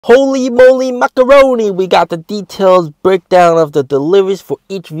Holy moly macaroni! We got the detailed breakdown of the deliveries for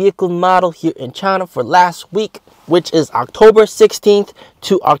each vehicle model here in China for last week, which is October 16th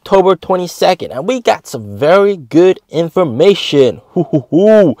to October 22nd. And we got some very good information.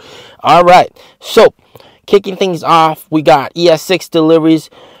 All right, so kicking things off, we got ES6 deliveries,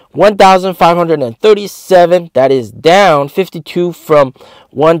 1,537. That is down 52 from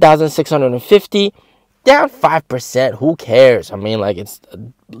 1,650. Down 5%. Who cares? I mean, like, it's a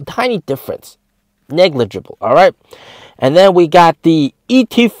tiny difference. Negligible. All right. And then we got the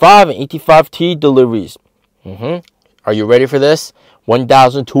ET5 and ET5T deliveries. Are you ready for this?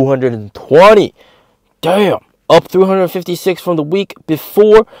 1,220. Damn. Up 356 from the week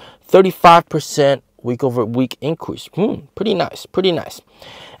before. 35% week over week increase. Pretty nice. Pretty nice.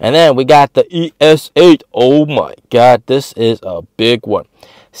 And then we got the ES8. Oh my God. This is a big one.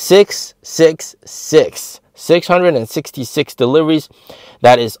 666 deliveries.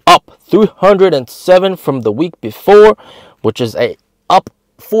 That is up 307 from the week before, which is a up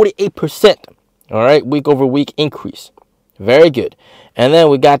 48%. All right, week over week increase. Very good. And then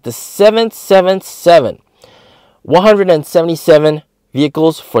we got the 777, 177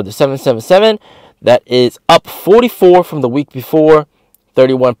 vehicles for the 777. That is up 44 from the week before,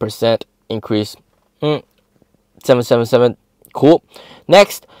 31% increase. 777. Cool.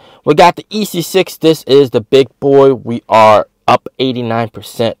 Next, we got the EC6. This is the big boy. We are up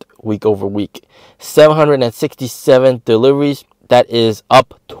 89% week over week. 767 deliveries. That is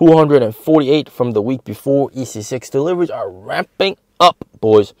up 248 from the week before. EC6 deliveries are ramping up,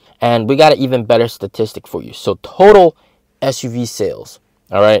 boys. And we got an even better statistic for you. So total SUV sales,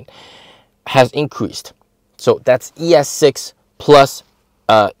 all right, has increased. So that's ES6 plus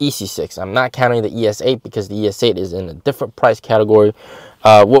EC6. I'm not counting the ES8 because the ES8 is in a different price category.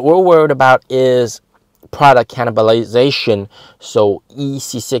 What we're worried about is product cannibalization, so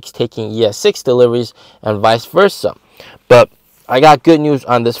EC6 taking ES6 deliveries and vice versa. But I got good news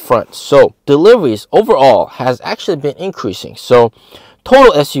on this front. So deliveries overall has actually been increasing. So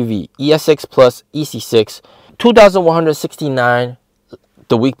total SUV ES6 plus EC6, 2,169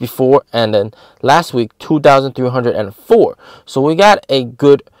 the week before, and then last week 2,304. So we got a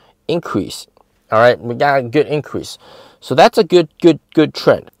good increase. All right, we got a good increase. So that's a good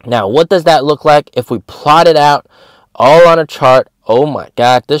trend. Now, what does that look like if we plot it out all on a chart? Oh my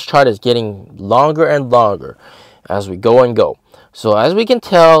God, this chart is getting longer and longer as we go and go. So as we can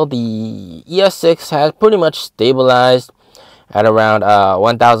tell, the ES6 has pretty much stabilized at around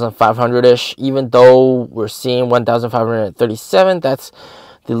 1,500-ish, even though we're seeing 1,537. That's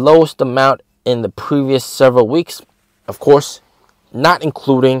the lowest amount in the previous several weeks. Of course, not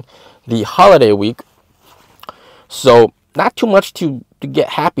including the holiday week. So not too much to get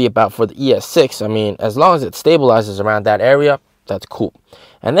happy about for the ES6. I mean, as long as it stabilizes around that area, that's cool.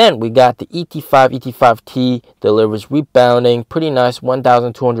 And then we got the ET5, ET5T deliveries rebounding. Pretty nice,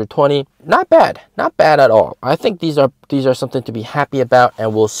 1,220. Not bad. Not bad at all. I think these are something to be happy about,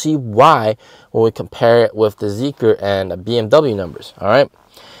 and we'll see why when we compare it with the Zeekr and the BMW numbers. All right.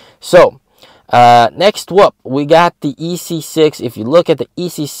 So next up, we got the EC6. If you look at the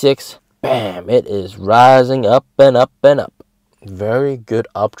EC6, bam, it is rising up and up and up. Very good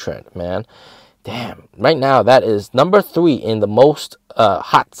uptrend, man. Damn, right now that is number 3 in the most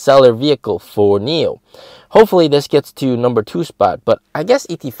hot seller vehicle for NIO. Hopefully this gets to number 2 spot, but I guess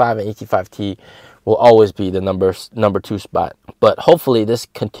ET5 and ET5T will always be the number 2 spot. But hopefully this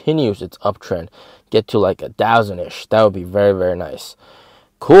continues its uptrend, get to like 1,000-ish. That would be very, very nice.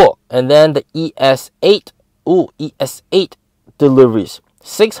 Cool. And then the ES8, ES8 deliveries,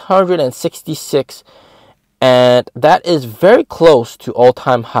 666, and that is very close to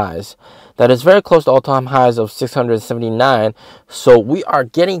all-time highs. That is very close to all-time highs of 679. So we are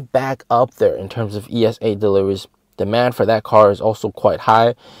getting back up there in terms of ES8 deliveries. Demand for that car is also quite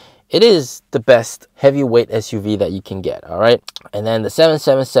high. It is the best heavyweight SUV that you can get, all right? And then the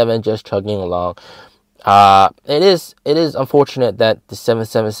 777 just chugging along. It is unfortunate that the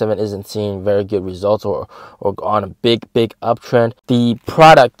 777 isn't seeing very good results or on a big uptrend. The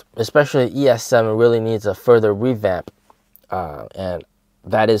product, especially ES7, really needs a further revamp, and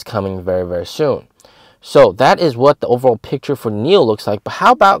that is coming very, very soon. So that is what the overall picture for NIO looks like. But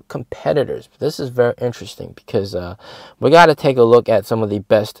how about competitors? This is very interesting because we got to take a look at some of the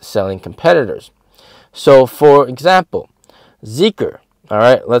best selling competitors. So for example, Zeekr. All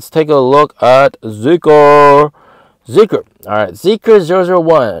right, let's take a look at Zeekr. All right, Zeekr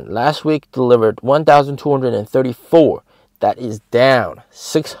 001 last week delivered 1,234. That is down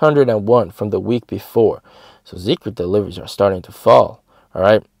 601 from the week before. So Zeekr deliveries are starting to fall. All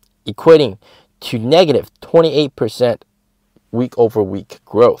right, equating to negative 28% week over week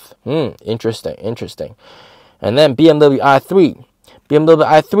growth. Interesting. And then BMW i3. BMW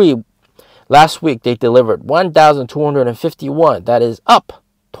i3, last week they delivered 1,251. That is up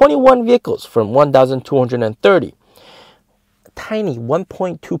 21 vehicles from 1,230. Tiny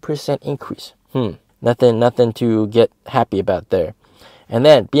 1.2% increase. Nothing to get happy about there. And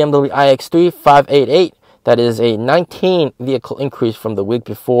then BMW iX3 588. That is a 19 vehicle increase from the week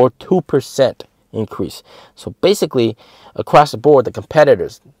before, 2% increase. So basically, across the board, the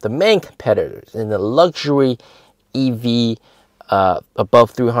competitors, the main competitors in the luxury EV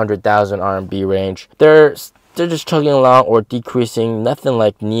above 300,000 RMB range, they're just chugging along or decreasing, nothing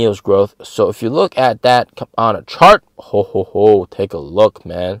like NIO's growth. So if you look at that on a chart, take a look,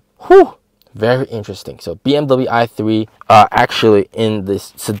 man. Whew. Very interesting. So BMW i3 actually in the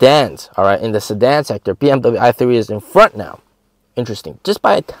sedans, all right, in the sedan sector, BMW i3 is in front now. Interesting. Just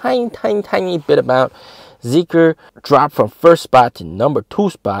by a tiny bit amount. Zeekr dropped from first spot to number 2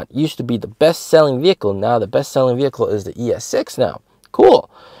 spot. Used to be the best selling vehicle. Now the best selling vehicle is the ES6 now. Cool.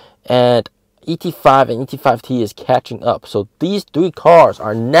 And ET5 and ET5T is catching up. So these 3 cars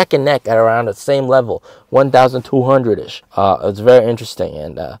are neck and neck at around the same level, 1,200-ish. It's very interesting,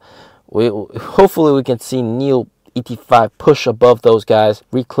 and hopefully we can see NIO ET5 push above those guys,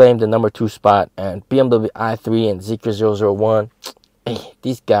 reclaim the number 2 spot, and BMW i3 and Zeekr 001. Hey,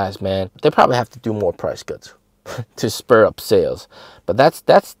 these guys, man, they probably have to do more price cuts to spur up sales. But that's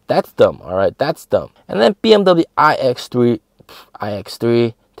dumb, all right? That's dumb. And then BMW iX3,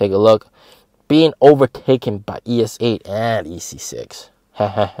 take a look, being overtaken by ES8 and EC6.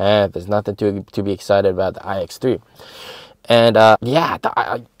 There's nothing to be excited about the iX3. And yeah,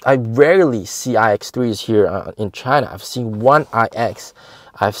 I rarely see iX3s here in China. I've seen one iX.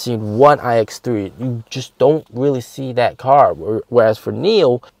 I've seen one iX3. You just don't really see that car. Whereas for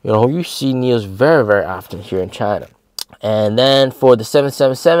NIO, you see NIOs very often here in China. And then for the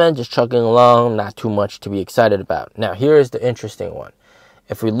 777, just chugging along, not too much to be excited about. Now, here is the interesting one.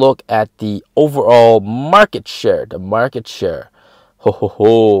 If we look at the overall market share, we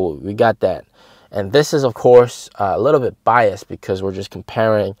got that. And this is, of course, a little bit biased because we're just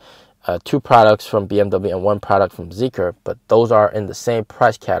comparing 2 products from BMW and 1 product from Zeekr, but those are in the same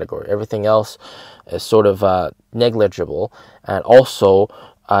price category. Everything else is sort of negligible and also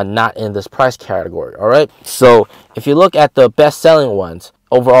not in this price category, all right? So if you look at the best-selling ones,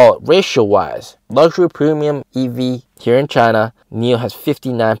 overall, ratio-wise, luxury premium EV here in China, NIO has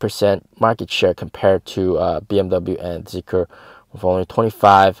 59% market share compared to BMW and Zeekr, with only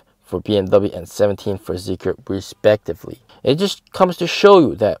 25 for BMW and 17 for Zeekr respectively. It just comes to show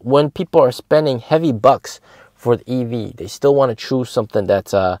you that when people are spending heavy bucks for the EV, they still want to choose something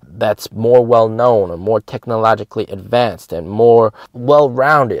that's more well-known or more technologically advanced and more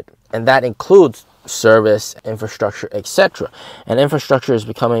well-rounded, and that includes service, infrastructure, etc. And infrastructure is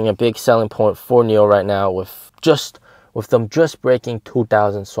becoming a big selling point for NIO right now, with them just breaking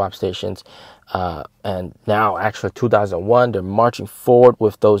 2,000 swap stations. And now actually 2001, they're marching forward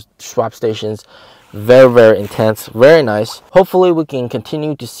with those swap stations. Very intense, very nice. Hopefully we can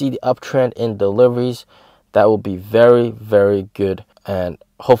continue to see the uptrend in deliveries. That will be very good, and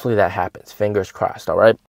hopefully that happens. Fingers crossed, all right?